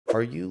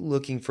Are you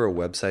looking for a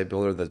website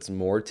builder that's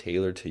more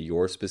tailored to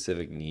your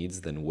specific needs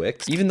than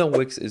Wix? Even though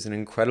Wix is an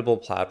incredible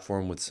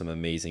platform with some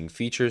amazing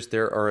features,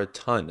 there are a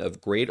ton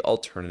of great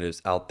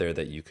alternatives out there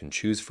that you can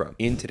choose from.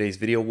 In today's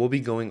video, we'll be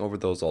going over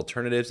those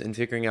alternatives and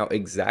figuring out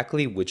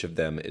exactly which of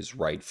them is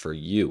right for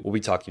you. We'll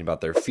be talking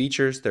about their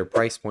features, their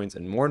price points,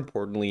 and more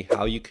importantly,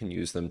 how you can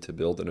use them to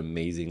build an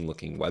amazing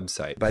looking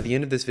website. By the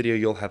end of this video,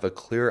 you'll have a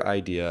clear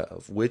idea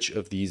of which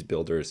of these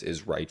builders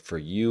is right for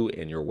you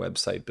and your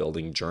website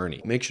building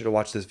journey. Make sure to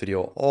watch this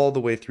video all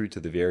the way through to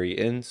the very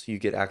end so you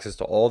get access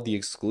to all of the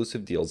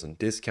exclusive deals and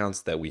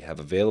discounts that we have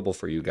available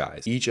for you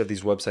guys. Each of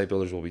these website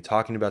builders we'll be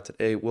talking about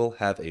today will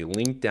have a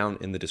link down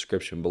in the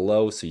description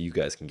below so you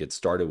guys can get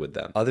started with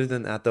them. Other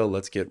than that though,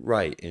 let's get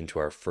right into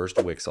our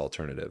first Wix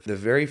alternative. The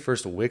very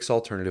first Wix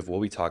alternative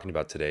we'll be talking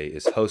about today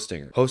is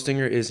Hostinger.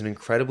 Hostinger is an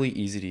incredibly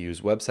easy to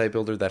use website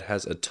builder that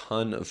has a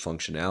ton of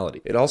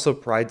functionality. It also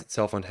prides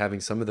itself on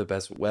having some of the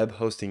best web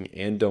hosting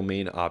and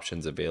domain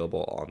options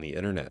available on the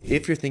internet.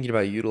 If you're thinking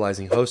about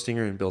utilizing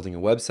Hostinger and building a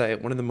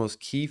website, one of the most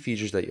key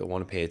features that you'll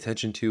want to pay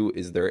attention to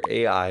is their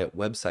AI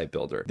website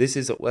builder. This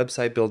is a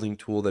website building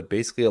tool that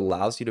basically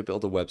allows you to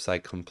build a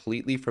website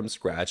completely from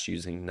scratch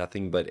using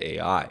nothing but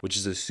AI, which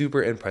is a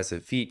super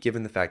impressive feat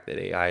given the fact that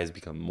AI has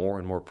become more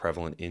and more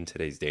prevalent in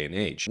today's day and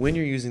age. When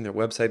you're using their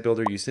website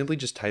builder, you simply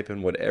just type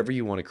in whatever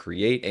you want to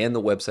create and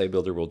the website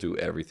builder will do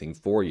everything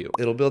for you.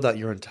 It'll build out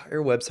your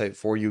entire website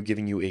for you,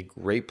 giving you a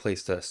great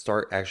place to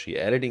start actually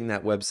editing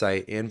that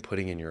website and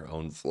putting in your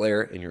own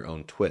flair and your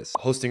own twist.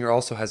 Hostinger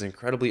also has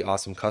incredibly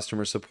awesome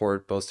customer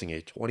support, boasting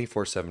a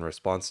 24/7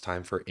 response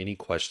time for any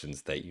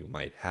questions that you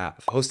might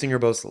have. Hostinger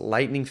boasts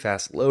lightning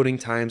fast loading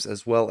times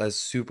as well as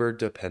super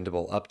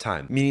dependable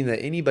uptime, meaning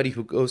that anybody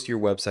who goes to your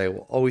website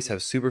will always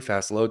have super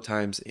fast load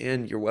times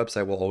and your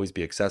website will always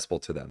be accessible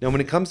to them. Now,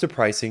 when it comes to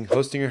pricing,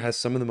 Hostinger has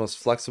some of the most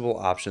flexible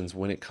options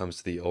when it comes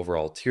to the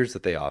overall tiers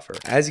that they offer.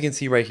 As you can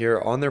see right here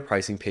on their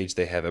pricing page,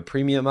 they have a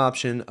premium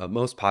option, a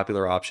most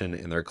popular option,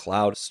 and their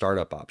cloud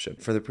startup option.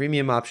 For the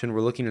premium option,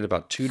 we're looking at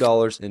about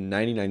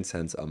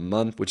 $2.99 a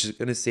month, which is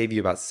going to save you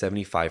about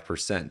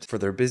 75%. For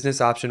their business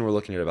option, we're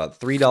looking at about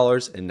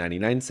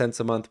 $3.99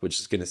 a month, which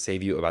is going to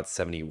save you about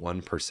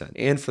 71%.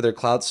 And for their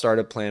cloud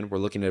startup plan, we're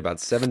looking at about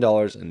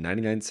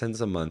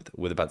 $7.99 a month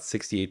with about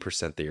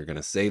 68% that you're going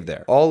to save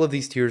there. All of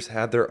these tiers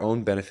have their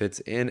own benefits,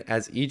 and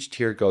as each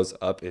tier goes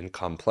up in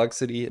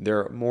complexity, there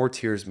are more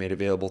tiers made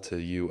available to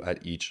you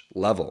at each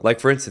level. Like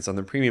for instance, on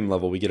the premium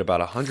level, we get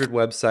about 100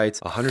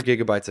 websites, 100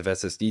 gigabytes of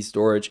SSD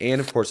storage,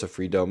 and of course a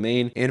free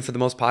domain. And for the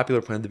most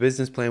popular plan, the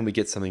business plan, we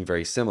get something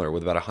very similar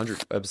with about 100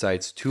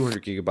 websites,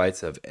 200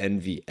 gigabytes of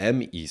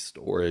NVMe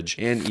storage,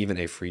 and even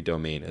a free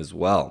domain as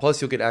well.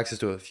 Plus, you'll get access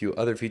to a few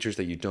other features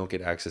that you don't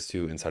get access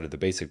to inside of the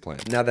basic plan.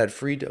 Now, that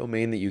free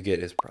domain that you get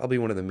is probably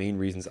one of the main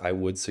reasons I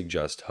would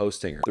suggest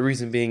Hostinger. The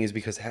reason being is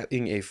because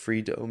having a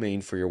free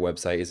domain for your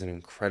website is an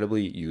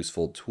incredibly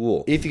useful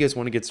tool. If you guys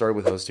want to get started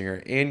with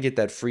Hostinger and get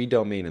that free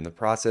domain in the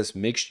process,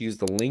 make sure you use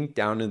the link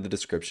down in the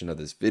description of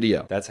this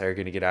video. That's how you're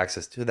going to get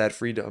access to that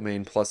free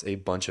domain plus a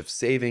bunch of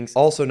savings.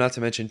 Also, not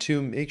to mention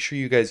too, make sure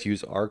you guys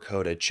use our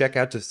code at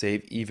checkout to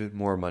save even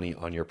more money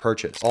on your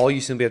purchase. All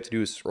you simply have to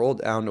do is scroll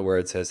down to where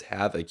it says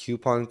have a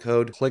coupon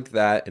code, click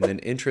that, and then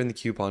enter in the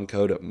coupon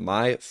code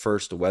my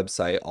first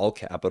website, all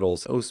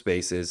capitals, no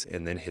spaces,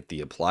 and then hit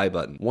the apply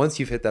button. Once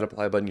you've hit that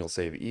apply button, you'll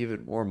save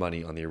even more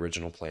money on the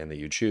original plan that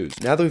you choose.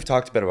 Now that we've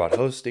talked a bit about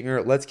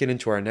Hostinger, let's get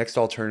into our next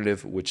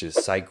alternative, which is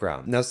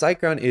SiteGround. Now,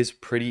 SiteGround is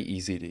pretty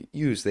easy to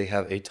use. They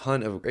have a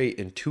ton of great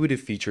intuitive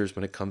features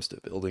when it comes to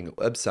building a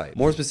website.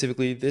 More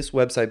specifically, this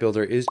website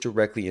builder is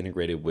directly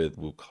integrated with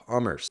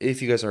WooCommerce.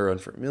 If you guys are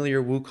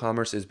unfamiliar,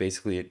 WooCommerce is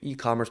basically an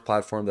e-commerce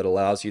platform that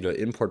allows you to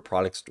import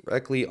products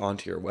directly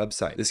onto your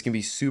website. This can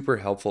be super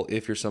helpful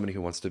if you're somebody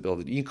who wants to build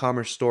an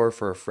e-commerce store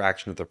for a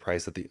fraction of the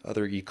price that the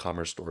other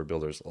e-commerce store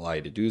builders allow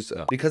you to do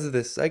so. Because of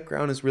this,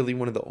 SiteGround is really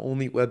one of the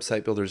only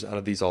website builders out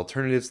of these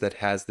alternatives that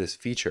has this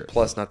feature.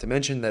 Plus, not to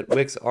mention that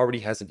Wix already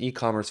has an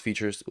e-commerce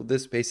feature, so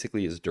this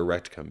basically is a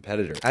direct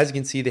competitor. As you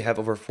can see, they have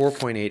over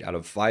 4.8 out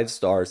of 5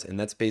 stars, and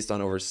that's based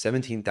on over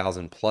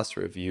 17,000 plus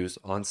reviews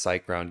on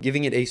SiteGround,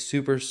 giving it a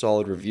super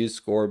solid review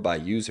score by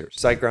users.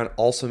 SiteGround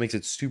also makes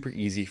it super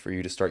easy for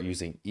you to start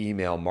using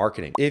email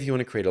marketing. If you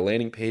want to create a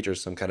landing page or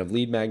some kind of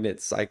lead magnet,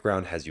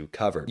 SiteGround has you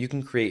covered. You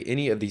can create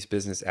any of these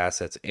business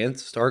assets and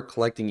start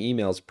collecting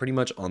emails pretty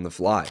much on the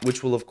fly,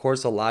 which will of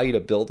course allow you to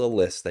build a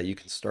list that you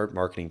can start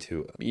marketing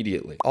to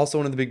immediately. Also,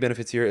 one of the big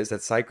benefits here is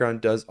that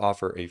SiteGround does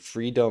offer a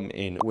free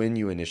domain when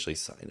you initially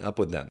sign up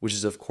with them, which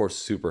is of course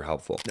super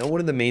helpful. Now, one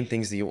of the main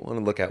things that you want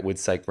to look at with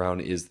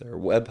SiteGround is their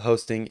web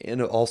hosting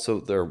and also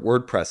their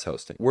WordPress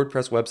hosting.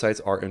 WordPress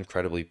websites are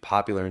incredibly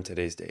popular in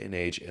today's day and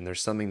age, and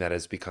there's something that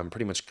has become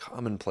pretty much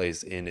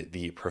commonplace in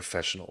the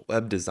professional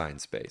web design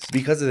space.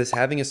 Because of this,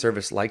 having a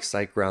service like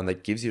SiteGround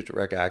that gives you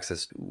direct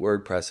access to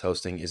WordPress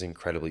hosting is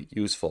incredibly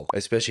useful,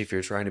 especially if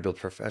you're trying to build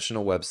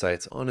professional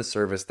websites on a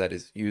service that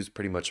is used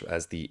pretty much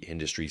as the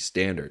industry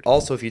standard.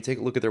 Also, if you take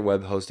a look at their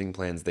web hosting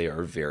plans, they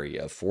are very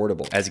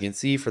affordable. As you can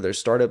see, for their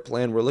startup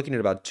plan, we're looking at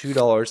about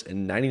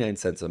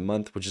 $2.99 a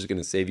month, which is going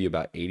to save you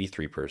about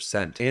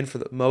 83%. And for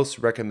the most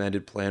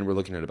recommended plan, we're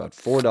looking at about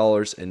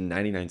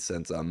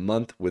 $4.99 a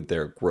month with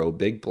their Grow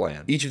Big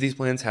plan. Each of these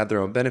plans have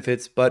their own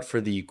benefits, but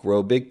for the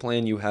Grow Big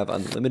plan, you have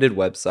unlimited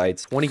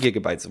websites, 20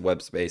 gigabytes of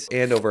web space,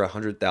 and over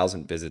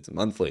 100,000 visits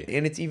monthly.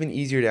 And it's even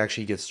easier to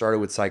actually get started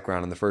with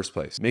SiteGround in the first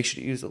place. Make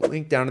sure to use the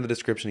link down in the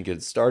description to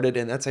get started,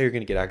 and that's how you're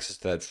going to get access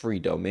to that free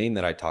domain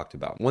that I talked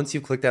about. Once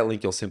you click that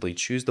link, you'll simply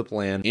choose the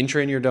plan, enter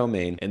in your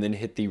domain, and then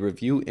hit the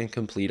review and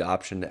complete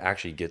option to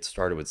actually get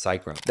started with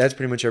SiteGround. That's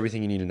pretty much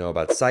everything you need to know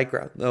about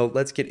SiteGround. Now,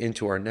 let's get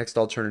into our next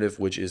alternative,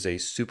 which is a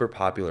super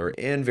popular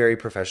and very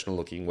professional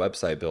looking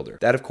website builder.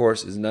 That, of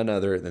course, is none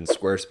other than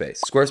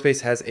Squarespace.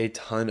 Squarespace has a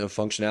ton of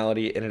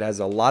functionality, and it has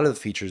a lot of the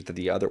features that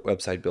the other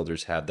website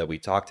builders have that we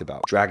talked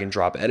about. Drag and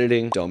drop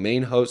editing,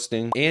 domain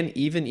hosting, and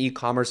even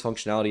e-commerce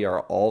functionality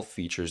are all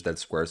features that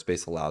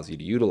Squarespace allows you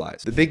to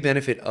utilize. The big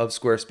benefit of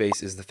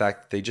Squarespace is the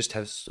fact that they just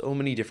have so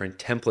many different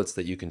templates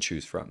that you can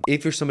choose from.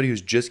 If you're somebody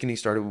who's just getting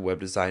started with web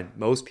design,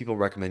 most people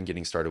recommend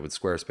getting started with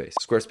Squarespace.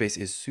 Squarespace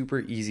is super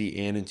easy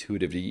and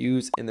intuitive to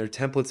use, and their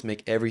templates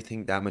make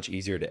everything that much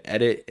easier to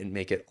edit and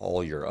make it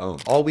all your own.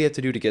 All we have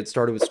to do to get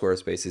started with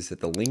Squarespace is hit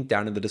the link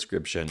down in the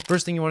description.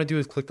 First thing you want to do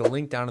is click the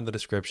link down in the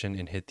description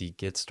and hit the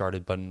Get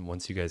Started button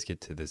once you guys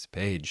get to this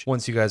page.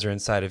 Once you guys are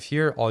inside of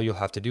here, all you'll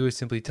have to do is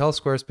simply tell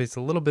Squarespace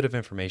a little bit of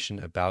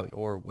information about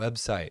your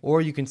website,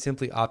 or you can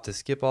simply opt to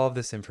skip all of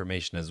this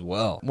information as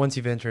well. Once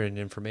you've entered in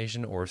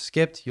information or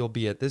skipped, you'll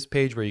be at this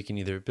page where you can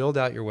either build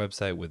out your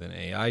website with an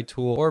AI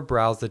tool or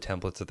browse the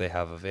templates that they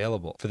have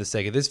available. For the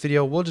sake of this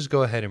video, we'll just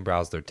go ahead and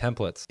browse their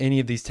templates. Any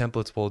of these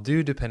templates will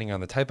do depending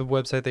on the type of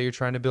website that you're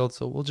trying to build,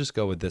 so we'll just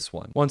go with this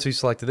one. Once we've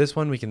selected this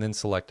one, we can then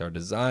select our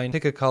design,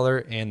 pick a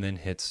color, and then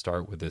hit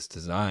start with this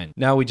design.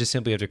 Now we just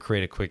simply have to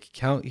create a quick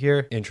account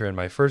here, enter in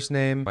my first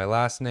name, my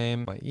last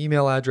name, my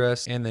email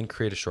address, and then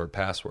create a short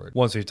password.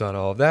 Once we've done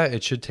all of that,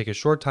 it should take a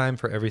short time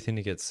for everything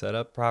to get set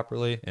up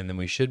properly, and then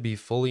we should be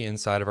fully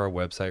inside of our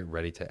website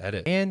ready to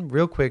edit. And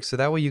real quick, so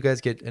that way you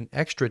guys get an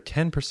extra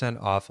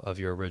 10% off of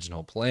your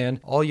original plan,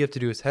 all you have to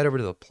do is head over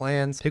to the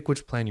plans, pick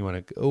which plan you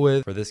want to go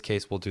with. For this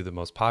case, we'll do the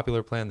most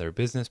popular plan, their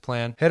business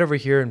plan. Head over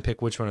here and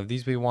pick which one of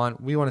these we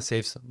want. We want to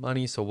save some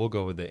money, so we'll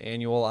go with the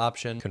annual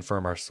option.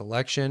 Confirm our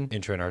selection,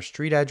 enter in our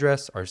street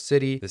address, our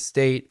city, the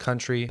state,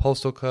 country,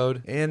 postal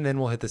code, and then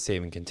we'll hit the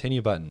save and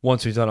continue button.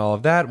 Once we've done all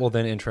of that, we'll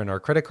then enter in our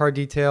credit card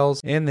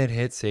details and then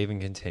hit save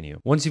and continue.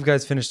 Once you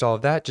guys finished all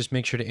of that, just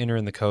make sure to enter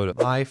in the code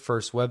My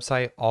First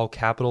Website, all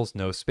capitals,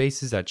 no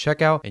spaces at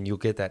checkout, and you'll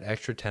get that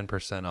extra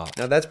 10% off.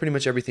 Now that's pretty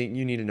much everything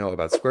you need to know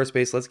about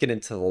Squarespace. Let's get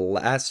into the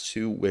last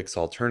two Wix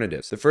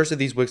alternatives. The first of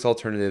these Wix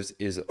alternatives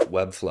is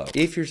Webflow.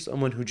 If you're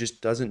someone who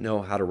just doesn't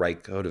know how to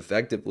write code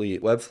effectively,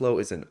 Webflow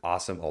is an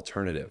awesome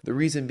alternative. The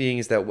reason being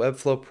is that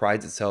Webflow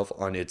prides itself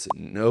on its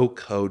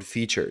no-code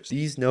features.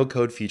 These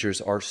no-code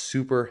features are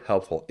super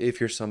helpful if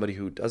you're somebody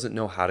who doesn't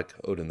know how to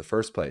code in the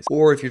first place,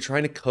 or if you're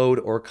trying to code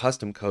or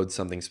custom code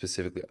something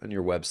specifically on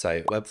your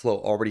website.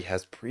 Webflow already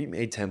has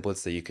pre-made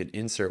templates that you can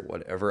insert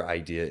whatever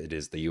idea it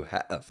is that you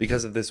have.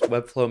 Because of this,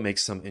 Webflow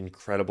makes some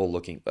incredible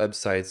looking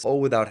websites, all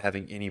without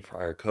having any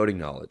prior coding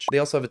knowledge. They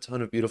also have a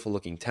ton of beautiful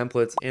looking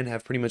templates and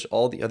have pretty much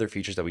all the other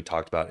features that we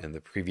talked about in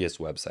the previous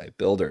website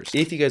builders.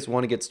 If you guys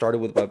want to get started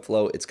with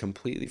Webflow, it's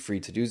completely free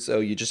to do so.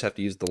 You just have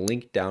to use the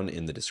link down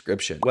in the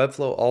description.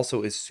 Webflow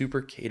also is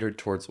super catered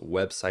towards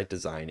website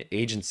design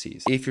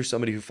agencies. If you're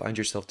somebody who finds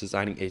yourself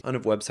designing a ton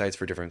of websites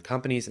for different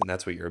companies and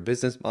that's what your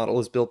business model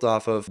is built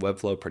off of,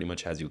 Webflow pretty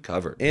much has you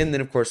covered. And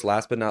then of course,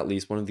 last but not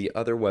least, one of the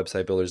other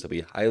website builders that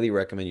we highly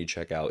recommend you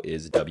check out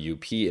is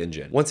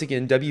WPEngine. Once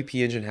again,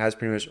 WPEngine has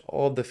pretty much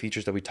all of the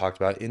features that we talked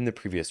about in the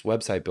previous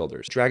website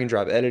builders. Drag and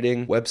drop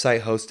editing,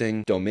 website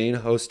hosting, domain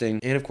hosting,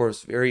 and of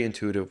course, very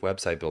intuitive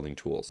website building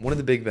tools. One of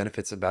the big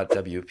benefits about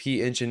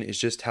WPEngine is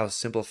just how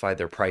simplified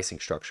their pricing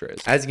structure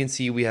is. As you can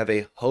see, we have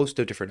a host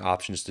of different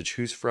options to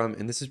choose from,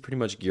 and this is pretty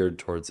much geared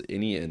towards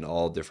any and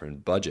all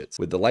different budgets.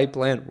 With the light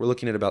plan, we're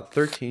looking at about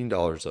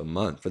 $13 a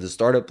month. For the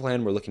startup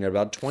plan, we're looking at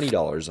about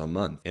 $20 a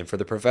month. And for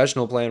the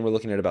professional plan, we're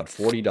looking at about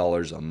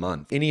 $40 a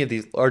month. Any of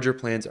these larger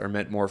plans are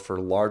meant more for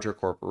larger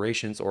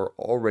corporations or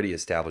already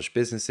established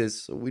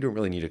businesses, so we don't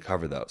really need to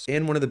cover those.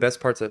 And one of the best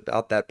parts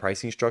about that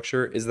pricing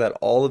structure is that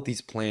all of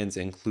these plans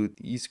include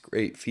these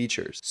great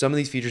features. Some of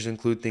these features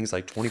include things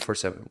like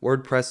 24/7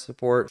 WordPress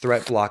support,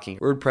 threat blocking,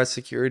 WordPress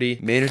security,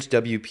 managed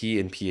WP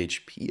and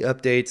PHP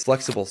updates,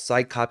 flexible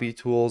site copy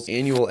tools,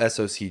 annual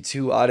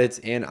SOC2 audits,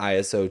 and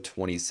ISO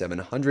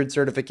 2700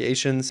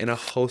 certifications, and a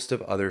host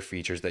of other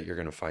features that you're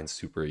going to find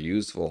super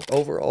useful.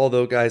 Overall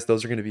though, guys,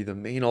 those are going to be the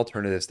main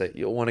alternatives that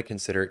you'll want to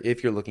consider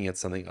if you're looking at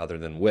something other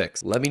than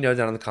Wix. Let me know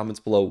down in the comments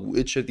below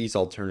which of these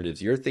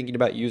alternatives you're thinking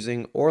about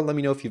using, or let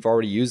me know if you've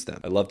already used them.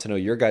 I'd love to know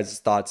your guys'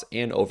 thoughts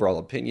and overall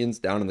opinions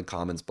down in the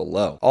comments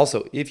below.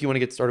 Also, if you want to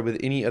get started with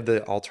any of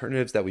the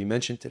alternatives that we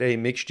mentioned today,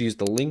 make sure to use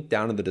the link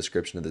down in the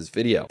description of this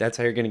video. That's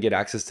how you're going to get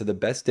access to the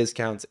best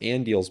discounts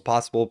and deals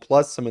possible,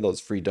 plus some of those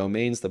free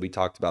domains that we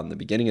talked about in the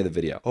beginning of the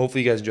video.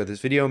 Hopefully you guys enjoyed this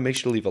video. Make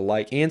sure to leave a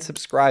like and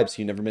subscribe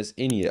so you never miss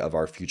any of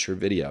our future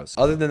videos.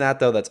 Other than that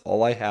though, that's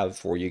all I have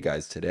for you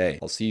guys today.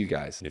 I'll see you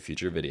guys in a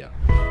future video.